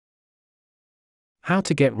How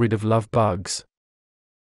to get rid of love bugs.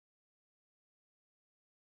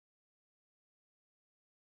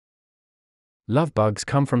 Love bugs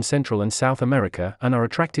come from Central and South America and are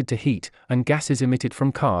attracted to heat and gases emitted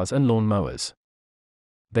from cars and lawn mowers.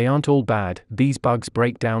 They aren't all bad. These bugs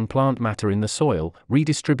break down plant matter in the soil,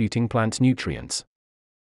 redistributing plants' nutrients.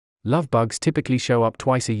 Love bugs typically show up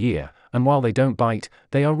twice a year, and while they don't bite,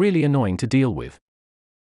 they are really annoying to deal with.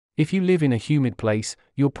 If you live in a humid place,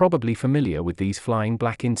 you're probably familiar with these flying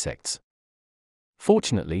black insects.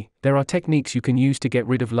 Fortunately, there are techniques you can use to get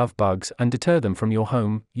rid of love bugs and deter them from your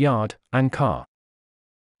home, yard, and car.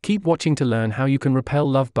 Keep watching to learn how you can repel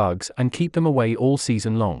love bugs and keep them away all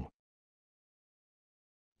season long.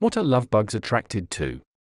 What are love bugs attracted to?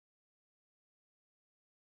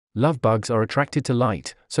 Love bugs are attracted to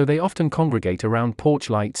light, so they often congregate around porch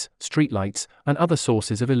lights, street lights, and other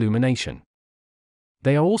sources of illumination.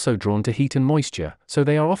 They are also drawn to heat and moisture, so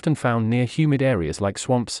they are often found near humid areas like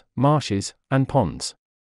swamps, marshes, and ponds.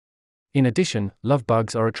 In addition, love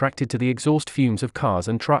bugs are attracted to the exhaust fumes of cars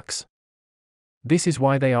and trucks. This is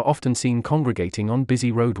why they are often seen congregating on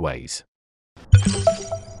busy roadways.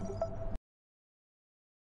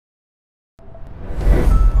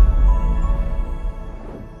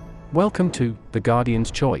 Welcome to The Guardian's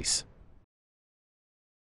Choice.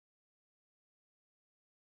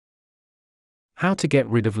 How to get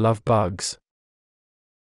rid of love bugs.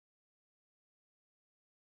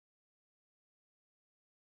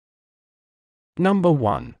 Number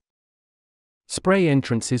 1. Spray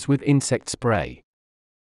entrances with insect spray.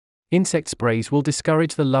 Insect sprays will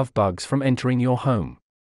discourage the love bugs from entering your home.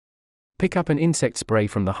 Pick up an insect spray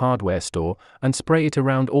from the hardware store and spray it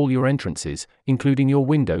around all your entrances, including your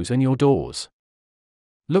windows and your doors.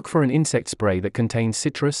 Look for an insect spray that contains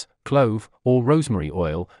citrus, clove, or rosemary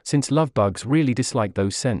oil, since love bugs really dislike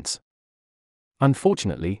those scents.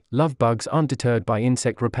 Unfortunately, love bugs aren't deterred by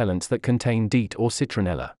insect repellents that contain DEET or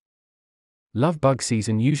citronella. Love bug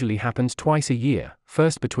season usually happens twice a year,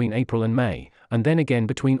 first between April and May, and then again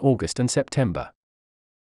between August and September.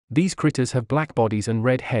 These critters have black bodies and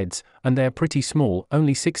red heads, and they're pretty small,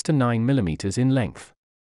 only 6 to 9 millimeters in length.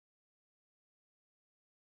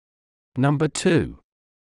 Number 2.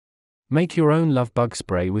 Make your own love bug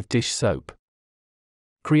spray with dish soap.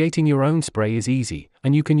 Creating your own spray is easy,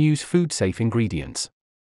 and you can use food-safe ingredients.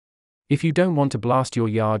 If you don't want to blast your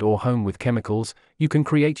yard or home with chemicals, you can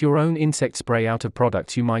create your own insect spray out of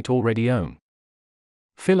products you might already own.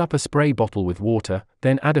 Fill up a spray bottle with water,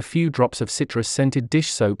 then add a few drops of citrus-scented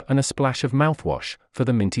dish soap and a splash of mouthwash, for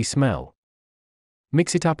the minty smell.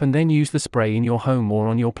 Mix it up and then use the spray in your home or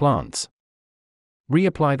on your plants.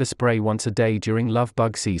 Reapply the spray once a day during love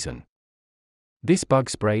bug season. This bug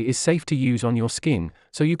spray is safe to use on your skin,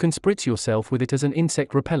 so you can spritz yourself with it as an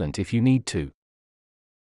insect repellent if you need to.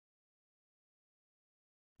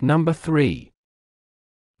 Number 3.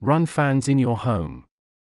 Run fans in your home.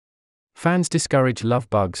 Fans discourage love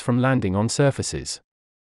bugs from landing on surfaces.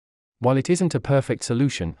 While it isn't a perfect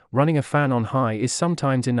solution, running a fan on high is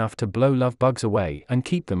sometimes enough to blow love bugs away and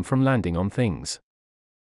keep them from landing on things.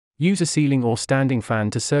 Use a ceiling or standing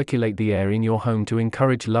fan to circulate the air in your home to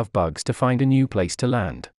encourage love bugs to find a new place to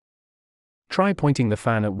land. Try pointing the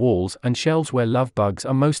fan at walls and shelves where love bugs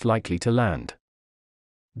are most likely to land.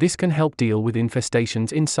 This can help deal with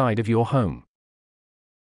infestations inside of your home.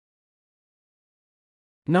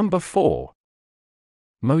 Number 4.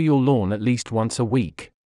 Mow your lawn at least once a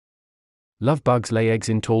week. Love bugs lay eggs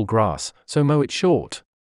in tall grass, so mow it short.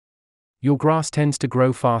 Your grass tends to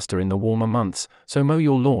grow faster in the warmer months, so mow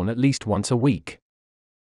your lawn at least once a week.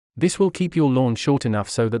 This will keep your lawn short enough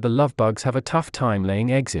so that the love bugs have a tough time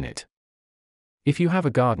laying eggs in it. If you have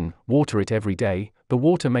a garden, water it every day. The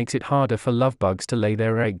water makes it harder for love bugs to lay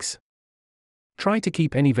their eggs. Try to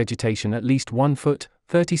keep any vegetation at least 1 foot,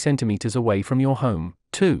 30 centimeters away from your home,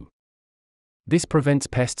 too. This prevents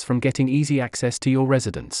pests from getting easy access to your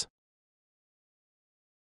residence.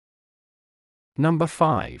 Number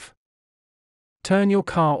 5. Turn your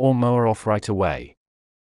car or mower off right away.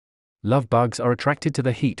 Love bugs are attracted to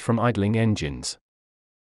the heat from idling engines.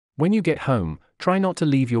 When you get home, try not to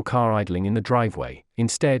leave your car idling in the driveway.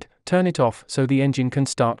 Instead, turn it off so the engine can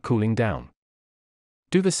start cooling down.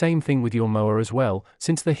 Do the same thing with your mower as well,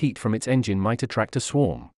 since the heat from its engine might attract a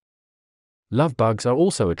swarm. Love bugs are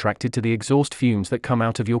also attracted to the exhaust fumes that come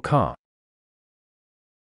out of your car.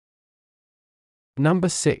 Number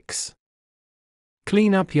 6.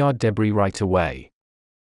 Clean up yard debris right away.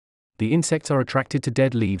 The insects are attracted to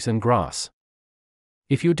dead leaves and grass.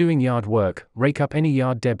 If you're doing yard work, rake up any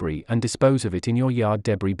yard debris and dispose of it in your yard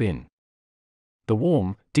debris bin. The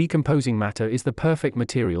warm, decomposing matter is the perfect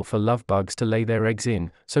material for love bugs to lay their eggs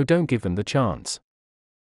in, so don't give them the chance.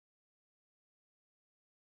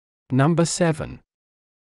 Number 7.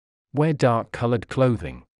 Wear dark-colored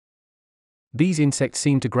clothing. These insects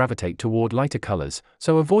seem to gravitate toward lighter colors,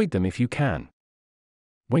 so avoid them if you can.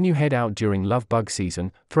 When you head out during love bug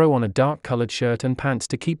season, throw on a dark-colored shirt and pants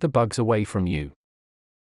to keep the bugs away from you.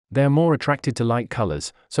 They're more attracted to light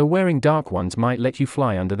colors, so wearing dark ones might let you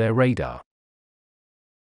fly under their radar.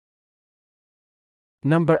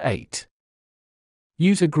 Number 8.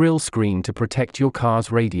 Use a grill screen to protect your car's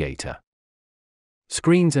radiator.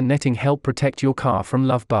 Screens and netting help protect your car from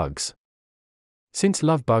love bugs. Since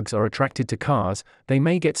love bugs are attracted to cars, they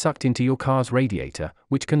may get sucked into your car's radiator,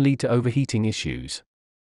 which can lead to overheating issues.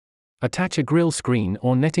 Attach a grill screen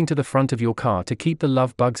or netting to the front of your car to keep the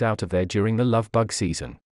love bugs out of there during the love bug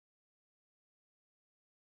season.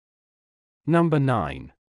 Number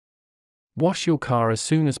 9. Wash your car as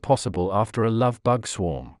soon as possible after a love bug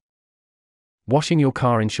swarm. Washing your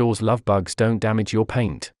car ensures love bugs don't damage your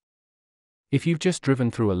paint. If you've just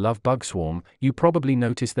driven through a love bug swarm, you probably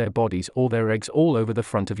notice their bodies or their eggs all over the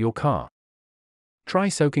front of your car. Try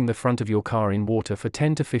soaking the front of your car in water for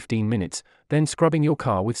 10 to 15 minutes, then scrubbing your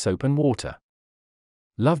car with soap and water.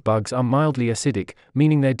 Love bugs are mildly acidic,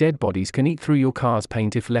 meaning their dead bodies can eat through your car's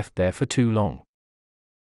paint if left there for too long.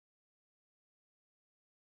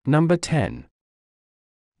 Number 10.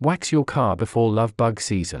 Wax your car before love bug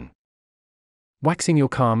season. Waxing your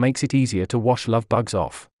car makes it easier to wash love bugs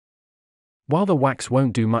off. While the wax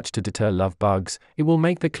won't do much to deter love bugs, it will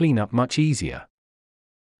make the cleanup much easier.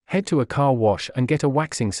 Head to a car wash and get a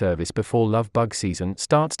waxing service before love bug season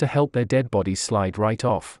starts to help their dead bodies slide right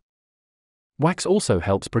off. Wax also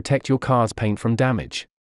helps protect your car's paint from damage.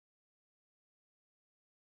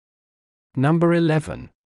 Number 11.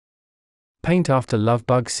 Paint after love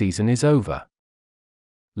bug season is over.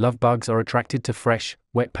 Love bugs are attracted to fresh,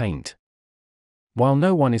 wet paint. While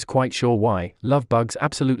no one is quite sure why, love bugs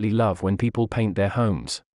absolutely love when people paint their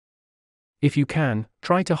homes. If you can,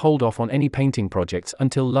 try to hold off on any painting projects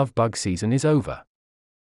until love bug season is over.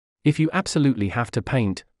 If you absolutely have to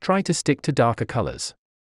paint, try to stick to darker colors.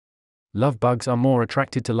 Love bugs are more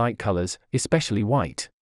attracted to light colors, especially white.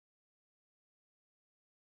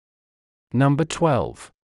 Number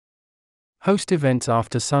 12. Host events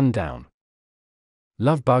after sundown.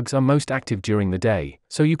 Love bugs are most active during the day,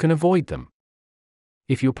 so you can avoid them.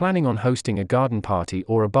 If you're planning on hosting a garden party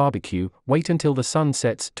or a barbecue, wait until the sun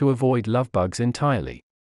sets to avoid love bugs entirely.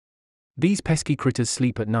 These pesky critters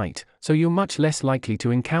sleep at night, so you're much less likely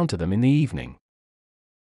to encounter them in the evening.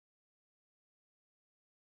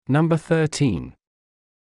 Number 13.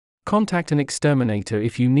 Contact an exterminator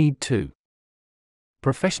if you need to.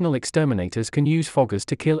 Professional exterminators can use foggers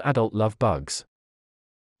to kill adult love bugs.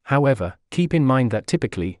 However, keep in mind that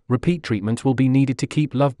typically, repeat treatments will be needed to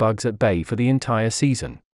keep love bugs at bay for the entire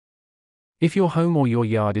season. If your home or your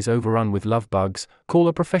yard is overrun with love bugs, call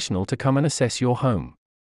a professional to come and assess your home.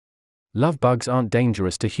 Love bugs aren't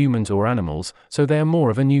dangerous to humans or animals, so they are more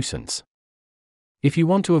of a nuisance. If you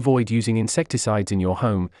want to avoid using insecticides in your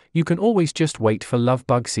home, you can always just wait for love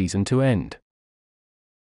bug season to end.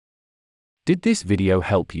 Did this video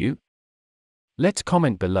help you? Let's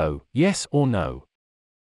comment below, yes or no.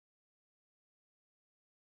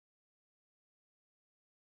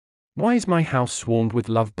 Why is my house swarmed with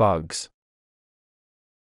love bugs?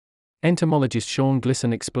 Entomologist Sean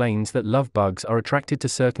Glisson explains that love bugs are attracted to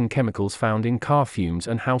certain chemicals found in car fumes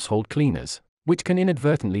and household cleaners, which can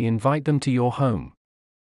inadvertently invite them to your home.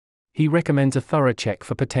 He recommends a thorough check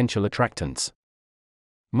for potential attractants.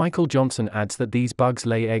 Michael Johnson adds that these bugs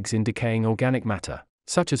lay eggs in decaying organic matter,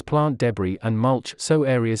 such as plant debris and mulch, so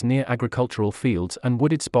areas near agricultural fields and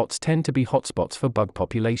wooded spots tend to be hotspots for bug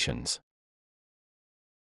populations.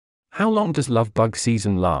 How long does love bug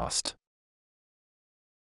season last?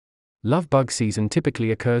 Love bug season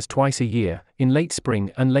typically occurs twice a year, in late spring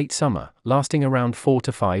and late summer, lasting around 4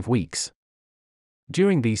 to 5 weeks.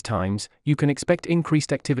 During these times, you can expect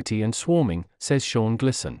increased activity and swarming, says Sean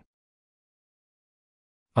Glisson.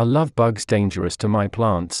 Are love bugs dangerous to my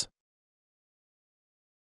plants?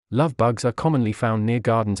 Love bugs are commonly found near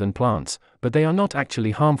gardens and plants, but they are not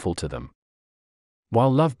actually harmful to them.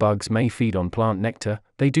 While love bugs may feed on plant nectar,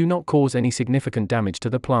 they do not cause any significant damage to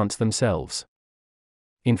the plants themselves.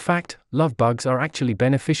 In fact, love bugs are actually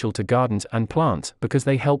beneficial to gardens and plants because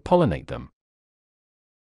they help pollinate them.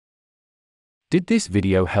 Did this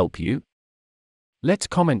video help you? Let's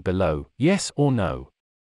comment below, yes or no.